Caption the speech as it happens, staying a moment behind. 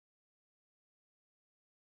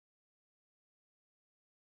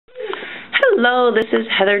Hello, this is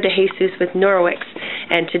Heather DeJesus with Norwex,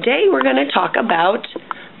 and today we're going to talk about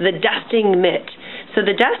the dusting mitt. So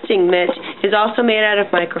the dusting mitt is also made out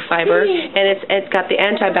of microfiber, and it's got the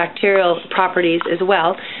antibacterial properties as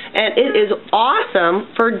well, and it is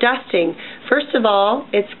awesome for dusting. First of all,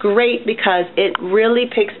 it's great because it really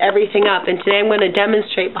picks everything up, and today I'm going to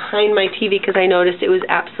demonstrate behind my TV because I noticed it was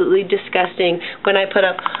absolutely disgusting when I put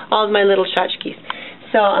up all of my little tchotchkes.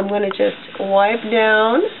 So I'm going to just wipe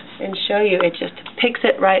down and show you. It just picks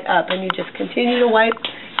it right up, and you just continue to wipe,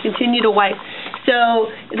 continue to wipe.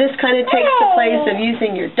 So this kind of takes the place of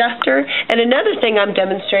using your duster. And another thing I'm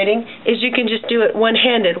demonstrating is you can just do it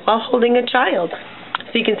one-handed while holding a child.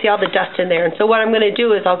 So you can see all the dust in there. And so what I'm going to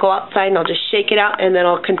do is I'll go outside and I'll just shake it out, and then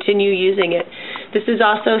I'll continue using it. This is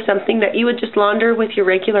also something that you would just launder with your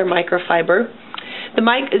regular microfiber.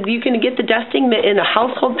 You can get the dusting mitt in a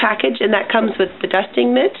household package, and that comes with the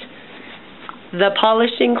dusting mitt, the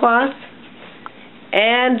polishing cloth,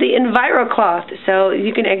 and the Enviro cloth. So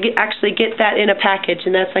you can actually get that in a package,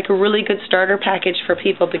 and that's like a really good starter package for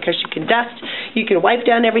people because you can dust, you can wipe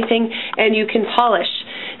down everything, and you can polish.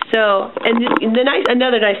 So,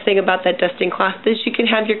 another nice thing about that dusting cloth is you can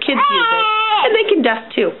have your kids use it, and they can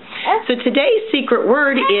dust too. So today's secret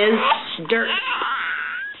word is dirt.